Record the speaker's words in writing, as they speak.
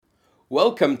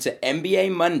Welcome to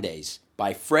MBA Mondays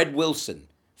by Fred Wilson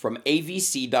from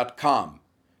avc.com.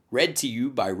 Read to you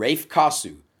by Rafe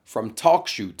Kasu from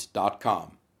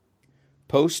talkshoot.com.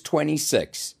 Post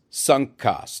 26. Sunk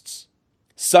costs.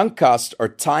 Sunk costs are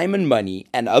time and money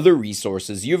and other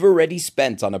resources you've already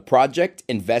spent on a project,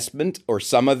 investment, or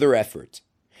some other effort.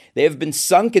 They have been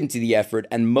sunk into the effort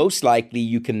and most likely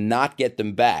you cannot get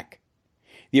them back.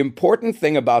 The important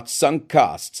thing about sunk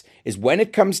costs is when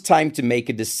it comes time to make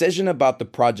a decision about the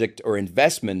project or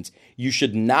investment, you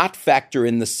should not factor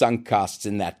in the sunk costs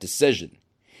in that decision.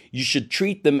 You should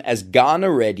treat them as gone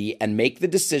already and make the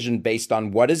decision based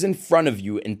on what is in front of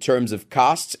you in terms of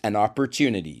costs and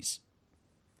opportunities.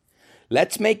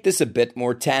 Let's make this a bit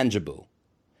more tangible.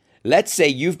 Let's say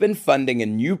you've been funding a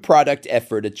new product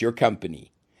effort at your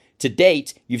company. To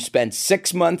date, you've spent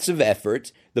 6 months of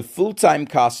effort, the full-time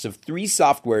costs of 3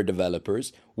 software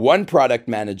developers, 1 product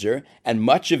manager, and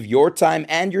much of your time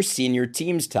and your senior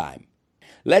team's time.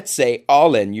 Let's say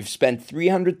all in you've spent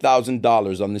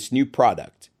 $300,000 on this new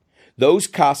product. Those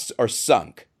costs are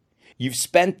sunk. You've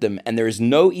spent them and there is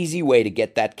no easy way to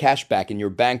get that cash back in your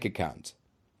bank account.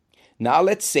 Now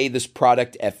let's say this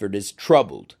product effort is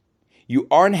troubled. You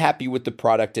aren't happy with the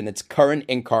product in its current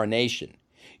incarnation.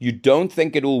 You don't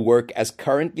think it will work as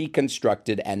currently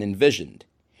constructed and envisioned.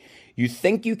 You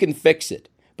think you can fix it,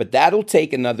 but that'll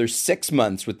take another 6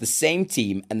 months with the same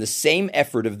team and the same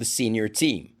effort of the senior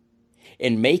team.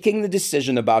 In making the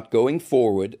decision about going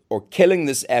forward or killing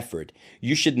this effort,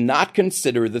 you should not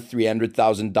consider the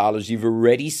 $300,000 you've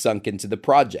already sunk into the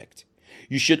project.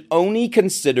 You should only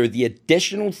consider the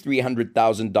additional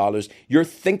 $300,000 you're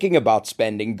thinking about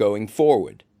spending going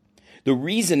forward. The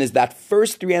reason is that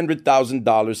first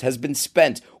 $300,000 has been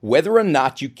spent whether or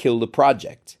not you kill the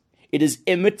project. It is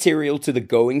immaterial to the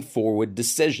going forward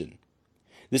decision.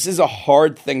 This is a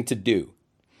hard thing to do.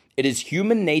 It is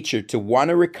human nature to want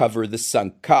to recover the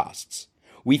sunk costs.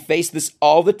 We face this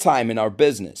all the time in our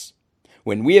business.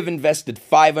 When we have invested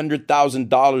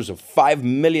 $500,000 or $5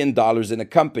 million in a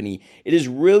company, it is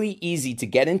really easy to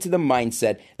get into the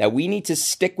mindset that we need to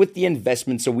stick with the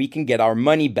investment so we can get our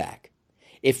money back.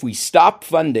 If we stop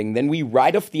funding, then we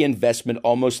write off the investment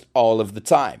almost all of the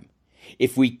time.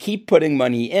 If we keep putting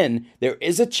money in, there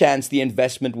is a chance the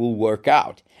investment will work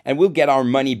out and we'll get our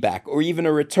money back or even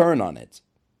a return on it.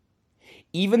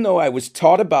 Even though I was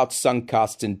taught about sunk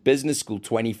costs in business school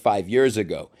 25 years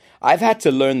ago, I've had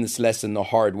to learn this lesson the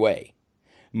hard way.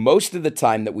 Most of the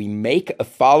time that we make a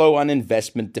follow-on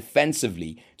investment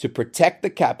defensively to protect the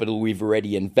capital we've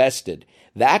already invested,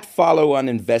 that follow-on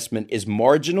investment is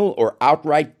marginal or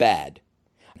outright bad.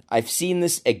 I've seen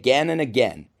this again and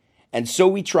again, and so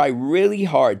we try really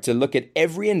hard to look at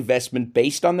every investment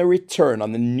based on the return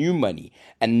on the new money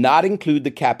and not include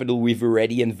the capital we've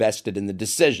already invested in the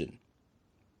decision.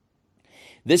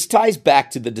 This ties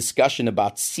back to the discussion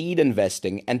about seed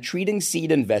investing and treating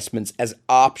seed investments as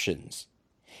options.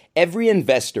 Every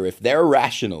investor, if they're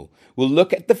rational, will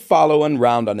look at the follow-on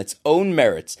round on its own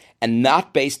merits and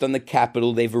not based on the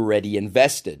capital they've already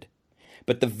invested.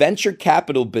 But the venture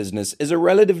capital business is a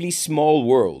relatively small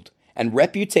world, and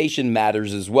reputation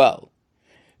matters as well.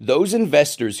 Those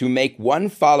investors who make one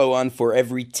follow-on for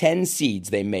every 10 seeds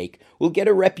they make will get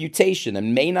a reputation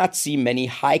and may not see many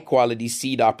high-quality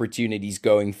seed opportunities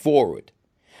going forward.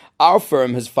 Our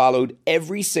firm has followed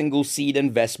every single seed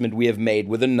investment we have made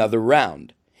with another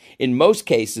round. In most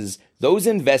cases, those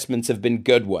investments have been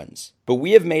good ones, but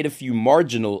we have made a few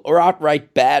marginal or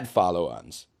outright bad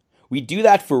follow-ons. We do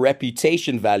that for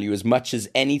reputation value as much as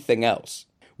anything else.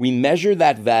 We measure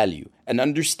that value and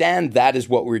understand that is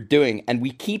what we're doing, and we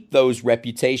keep those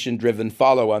reputation-driven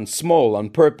follow-ons small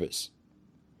on purpose.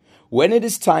 When it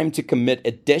is time to commit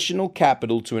additional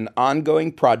capital to an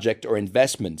ongoing project or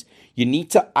investment, you need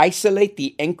to isolate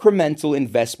the incremental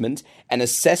investment and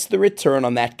assess the return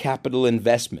on that capital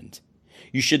investment.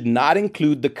 You should not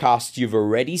include the costs you've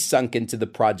already sunk into the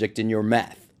project in your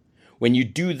math. When you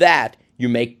do that, you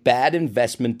make bad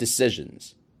investment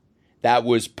decisions. That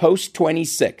was Post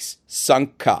 26,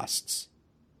 Sunk Costs.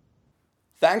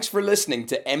 Thanks for listening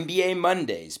to MBA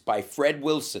Mondays by Fred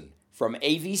Wilson from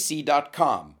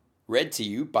avc.com. Read to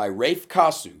you by Rafe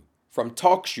Kasu from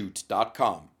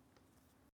talkshoot.com.